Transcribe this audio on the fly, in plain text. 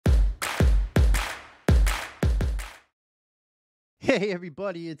Hey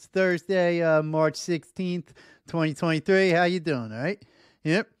everybody, it's Thursday, March 16th, 2023. How you doing, all right?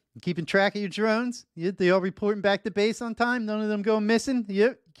 Yep. Keeping track of your drones? Yep. They all reporting back to base on time? None of them going missing?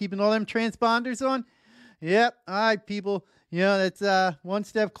 Yep. Keeping all them transponders on? Yep. All right, people. That's one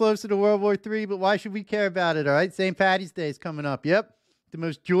step closer to World War III, but why should we care about it, all right? St. Patty's Day is coming up. Yep. The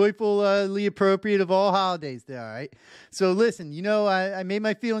most joyfully appropriate of all holidays there, all right? So listen, I made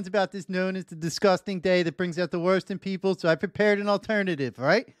my feelings about this known as the disgusting day that brings out the worst in people, so I prepared an alternative, all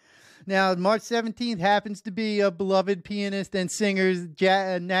right? Now, March 17th happens to be a beloved pianist and singer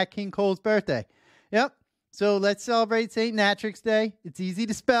Nat King Cole's birthday. Yep. So let's celebrate St. Natrix Day. It's easy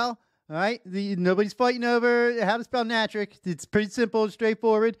to spell, all right? Nobody's fighting over how to spell Natrix. It's pretty simple and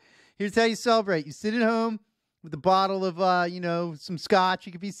straightforward. Here's how you celebrate. You sit at home with a bottle of, some scotch.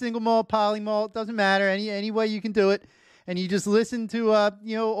 It could be single malt, poly malt, doesn't matter. Any way you can do it. And you just listen to,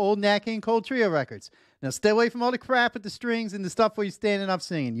 old Nat King Cole trio records. Now, stay away from all the crap with the strings and the stuff where you're standing up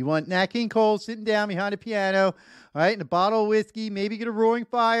singing. You want Nat King Cole sitting down behind a piano, all right, and a bottle of whiskey, maybe get a roaring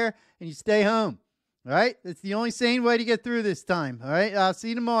fire, and you stay home, all right? That's the only sane way to get through this time, all right? I'll see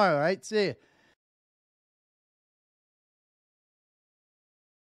you tomorrow, all right? See you.